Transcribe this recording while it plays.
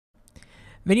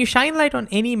When you shine light on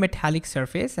any metallic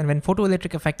surface and when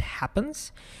photoelectric effect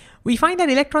happens, we find that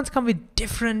electrons come with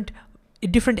different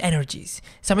energies.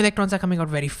 Some electrons are coming out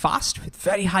very fast with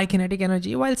very high kinetic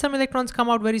energy, while some electrons come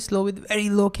out very slow with very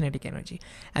low kinetic energy.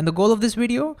 And the goal of this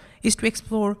video is to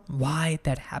explore why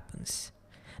that happens.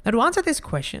 Now, to answer this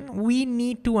question, we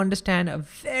need to understand a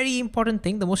very important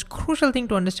thing. The most crucial thing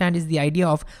to understand is the idea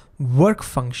of work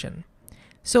function.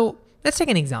 So let's take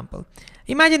an example.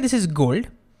 Imagine this is gold,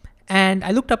 and I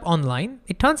looked up online.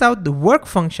 It turns out the work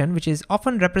function, which is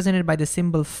often represented by the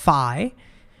symbol phi,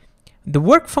 the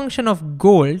work function of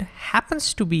gold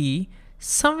happens to be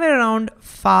somewhere around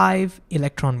 5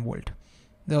 electron volt.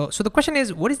 So the question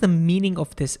is, what is the meaning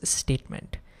of this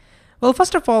statement? Well,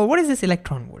 first of all, what is this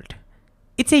electron volt?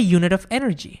 It's a unit of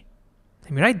energy.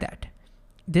 Let me write that.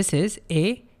 This is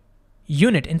a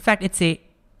unit. In fact, it's a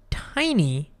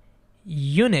tiny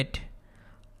unit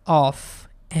of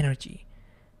energy.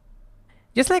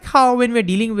 Just like how when we're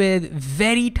dealing with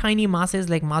very tiny masses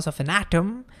like mass of an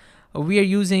atom, we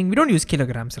don't use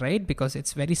kilograms, right? Because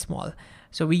it's very small.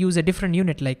 So we use a different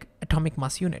unit like atomic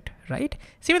mass unit, right?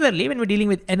 Similarly, when we're dealing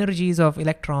with energies of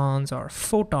electrons or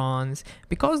photons,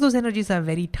 because those energies are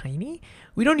very tiny,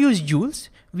 we don't use joules.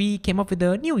 We came up with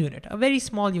a new unit, a very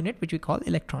small unit, which we call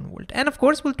electron volt. And of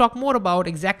course, we'll talk more about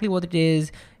exactly what it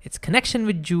is, its connection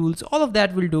with joules, all of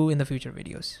that we'll do in the future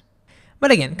videos.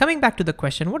 But again, coming back to the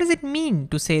question, what does it mean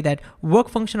to say that work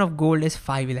function of gold is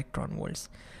 5 electron volts?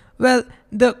 Well,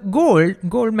 the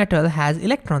gold metal has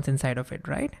electrons inside of it,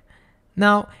 right?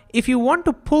 Now, if you want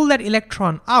to pull that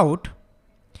electron out,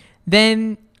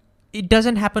 then it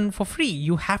doesn't happen for free.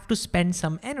 You have to spend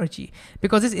some energy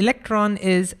because this electron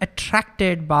is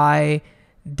attracted by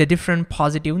the different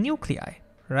positive nuclei,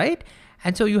 right?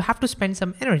 And so you have to spend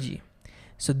some energy.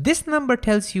 So this number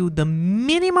tells you the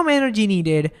minimum energy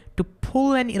needed to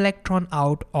pull an electron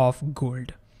out of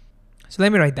gold. So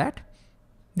let me write that.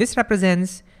 This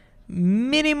represents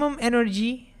minimum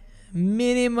energy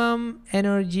needed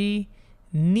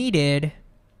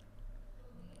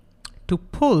to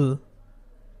pull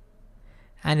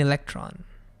an electron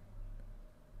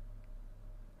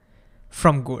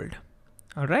from gold.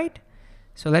 All right.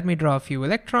 So let me draw a few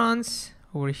electrons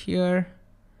over here.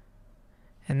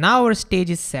 And now our stage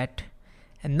is set.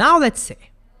 And now let's say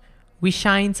we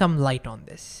shine some light on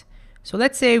this. So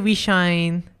let's say we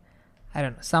shine, I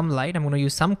don't know, some light. I'm going to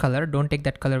use some color. Don't take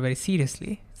that color very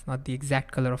seriously. It's not the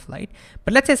exact color of light.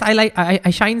 But let's say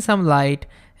I shine some light,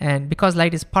 and because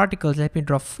light is particles, let me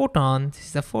draw photon. This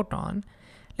is a photon.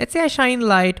 Let's say I shine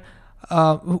light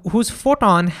whose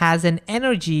photon has an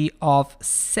energy of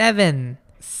 7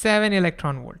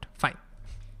 electron volt. Fine.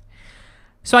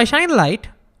 So I shine light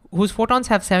whose photons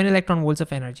have 7 electron volts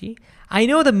of energy. I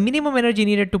know the minimum energy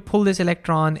needed to pull this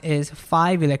electron is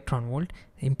 5 electron volt.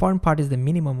 The important part is the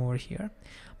minimum over here.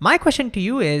 My question to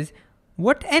you is,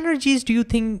 what energies do you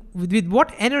think, with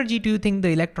what energy do you think the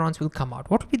electrons will come out?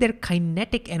 What will be their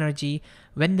kinetic energy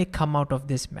when they come out of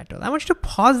this metal? I want you to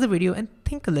pause the video and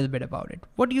think a little bit about it.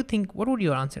 What do you think? What would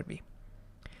your answer be?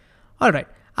 All right,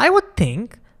 I would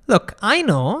think, look, I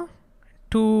know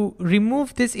to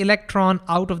remove this electron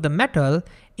out of the metal,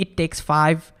 it takes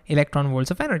 5 electron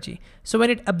volts of energy. So when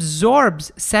it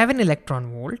absorbs 7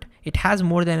 electron volt, it has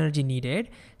more than energy needed.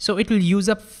 So it will use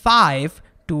up 5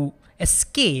 to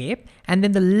escape, and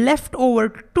then the leftover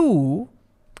 2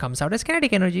 comes out as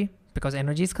kinetic energy because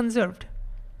energy is conserved.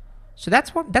 So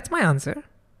that's my answer.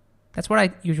 That's what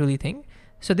I usually think.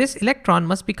 So this electron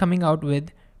must be coming out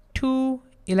with 2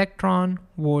 electron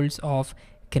volts of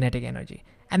kinetic energy.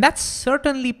 And that's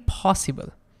certainly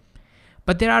possible.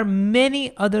 But there are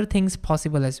many other things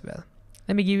possible as well.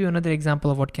 Let me give you another example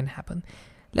of what can happen.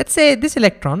 Let's say this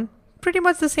electron, pretty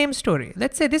much the same story.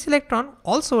 Let's say this electron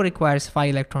also requires 5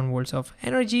 electron volts of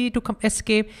energy to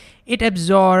escape. It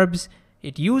absorbs,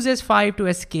 it uses 5 to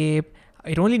escape.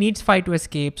 It only needs 5 to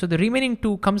escape. So the remaining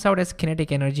 2 comes out as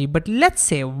kinetic energy. But let's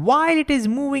say while it is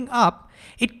moving up,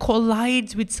 it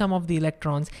collides with some of the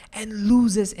electrons and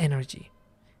loses energy.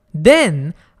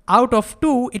 Then out of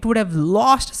 2, it would have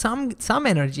lost some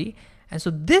energy. And so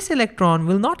this electron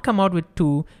will not come out with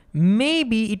 2.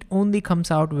 Maybe it only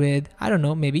comes out with, I don't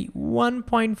know, maybe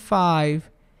 1.5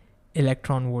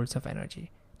 electron volts of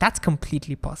energy. That's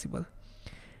completely possible.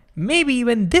 Maybe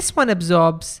even this one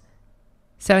absorbs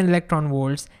 7 electron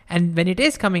volts, and when it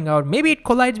is coming out, maybe it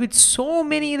collides with so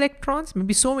many electrons,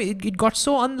 maybe it got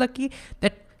so unlucky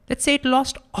that, let's say, it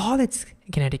lost all its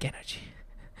kinetic energy.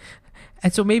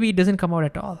 And so maybe it doesn't come out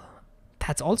at all.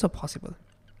 That's also possible.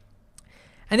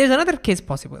 And there's another case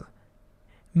possible.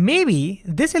 Maybe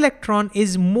this electron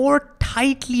is more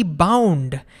tightly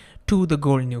bound to the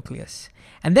gold nucleus.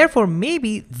 And therefore,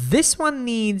 maybe this one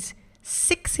needs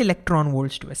 6 electron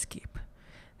volts to escape.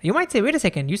 You might say, wait a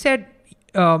second, you said,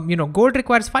 gold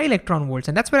requires 5 electron volts.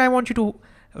 And that's what I want you to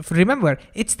remember.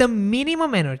 It's the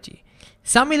minimum energy.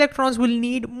 Some electrons will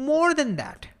need more than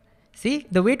that. See,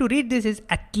 the way to read this is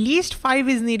at least 5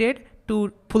 is needed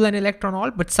to pull an electron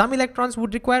out, but some electrons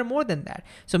would require more than that.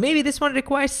 So maybe this one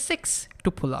requires 6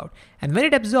 to pull out. And when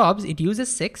it absorbs, it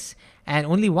uses 6 and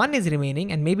only 1 is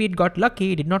remaining, and maybe it got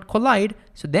lucky, it did not collide.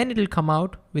 So then it will come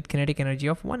out with kinetic energy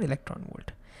of 1 electron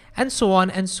volt, and so on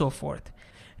and so forth.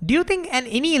 Do you think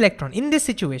any electron in this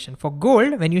situation for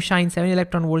gold, when you shine 7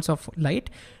 electron volts of light,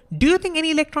 do you think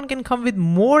any electron can come with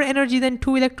more energy than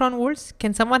 2 electron volts?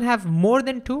 Can someone have more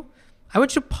than 2? I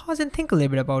want you to pause and think a little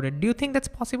bit about it. Do you think that's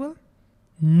possible?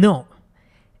 No,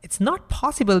 it's not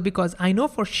possible, because I know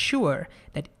for sure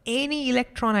that any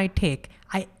electron I take,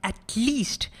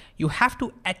 you have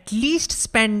to at least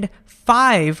spend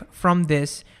 5 from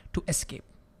this to escape.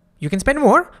 You can spend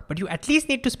more, but you at least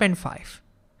need to spend 5.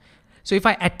 So if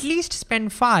I at least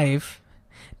spend 5,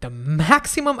 the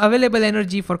maximum available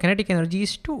energy for kinetic energy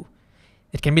is 2.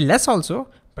 It can be less also,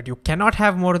 but you cannot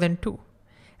have more than 2.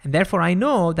 And therefore I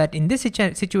know that in this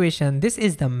situation, this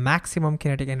is the maximum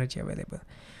kinetic energy available.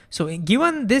 So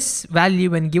given this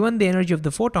value and given the energy of the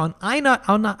photon, I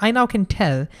now can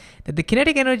tell that the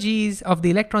kinetic energies of the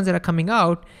electrons that are coming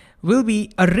out will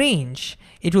be a range.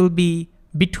 It will be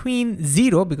between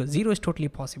 0, because 0 is totally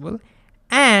possible,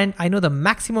 and I know the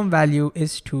maximum value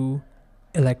is 2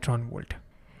 electron volt.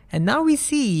 And now we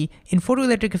see in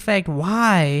photoelectric effect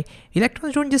why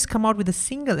electrons don't just come out with a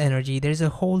single energy, there's a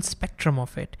whole spectrum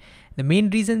of it. The main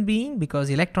reason being because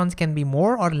electrons can be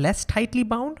more or less tightly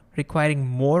bound, requiring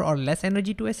more or less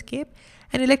energy to escape,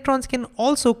 and electrons can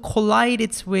also collide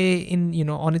its way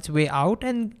on its way out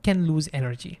and can lose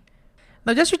energy.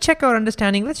 Now just to check our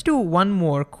understanding, let's do one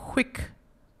more quick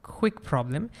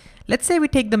problem. Let's say we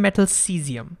take the metal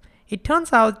cesium. It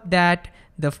turns out that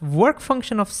the work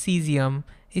function of cesium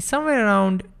is somewhere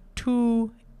around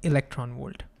 2 electron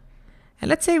volt. And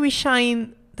let's say we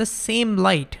shine the same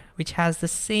light, which has the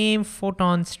same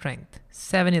photon strength,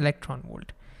 7 electron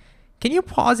volt. Can you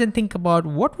pause and think about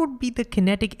what would be the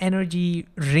kinetic energy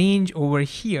range over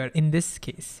here in this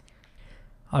case?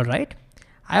 All right.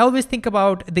 I always think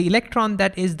about the electron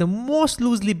that is the most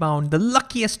loosely bound, the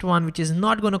luckiest one, which is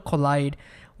not going to collide.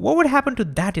 What would happen to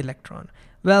that electron?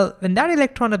 Well, when that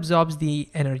electron absorbs the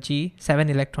energy, 7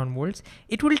 electron volts,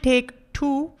 it will take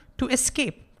 2 to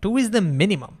escape. 2 is the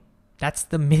minimum. That's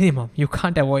the minimum. You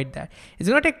can't avoid that. It's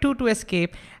going to take 2 to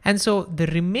escape. And so the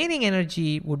remaining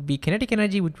energy would be kinetic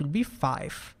energy, which will be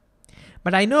 5.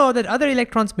 But I know that other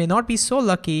electrons may not be so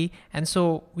lucky. And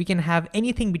so we can have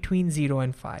anything between 0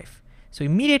 and 5. So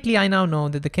immediately I now know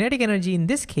that the kinetic energy in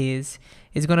this case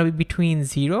is going to be between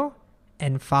 0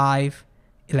 and 5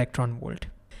 electron volt.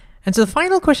 And so the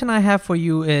final question I have for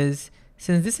you is,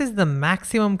 since this is the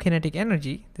maximum kinetic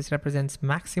energy, this represents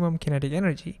maximum kinetic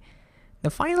energy,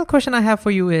 the final question I have for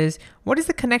you is, what is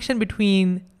the connection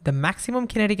between the maximum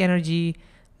kinetic energy,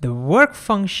 the work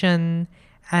function,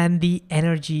 and the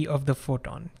energy of the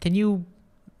photon? Can you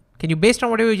based on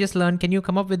whatever you just learned, can you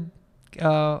come up with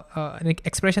an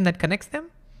expression that connects them?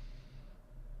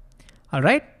 All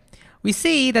right. We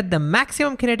see that the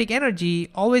maximum kinetic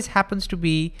energy always happens to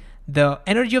be the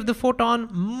energy of the photon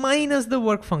minus the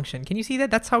work function. Can you see that?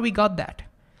 That's how we got that.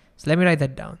 So let me write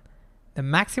that down. The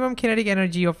maximum kinetic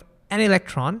energy of an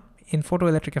electron in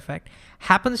photoelectric effect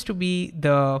happens to be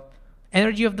the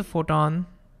energy of the photon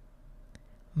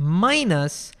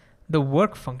minus the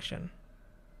work function.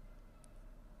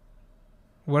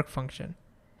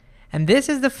 And this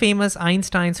is the famous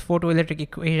Einstein's photoelectric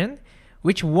equation,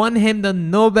 which won him the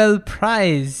Nobel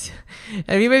Prize.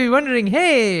 And we may be wondering,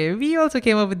 hey, we also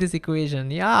came up with this equation.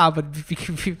 Yeah, but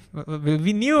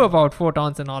we knew about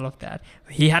photons and all of that.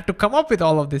 He had to come up with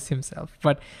all of this himself.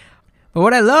 But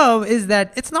what I love is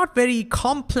that it's not very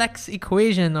complex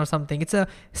equation or something. It's a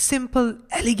simple,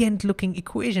 elegant looking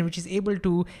equation which is able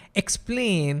to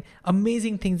explain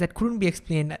amazing things that couldn't be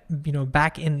explained,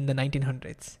 back in the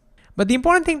 1900s. But the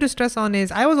important thing to stress on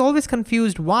is I was always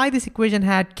confused why this equation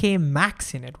had K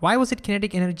max in it. Why was it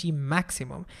kinetic energy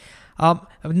maximum?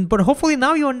 But hopefully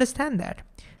now you understand that.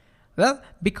 Well,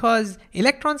 because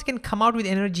electrons can come out with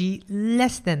energy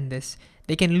less than this.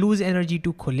 They can lose energy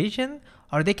to collision,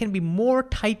 or they can be more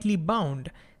tightly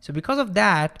bound. So because of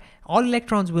that, all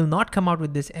electrons will not come out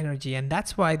with this energy, and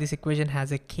that's why this equation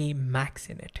has a K max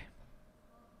in it.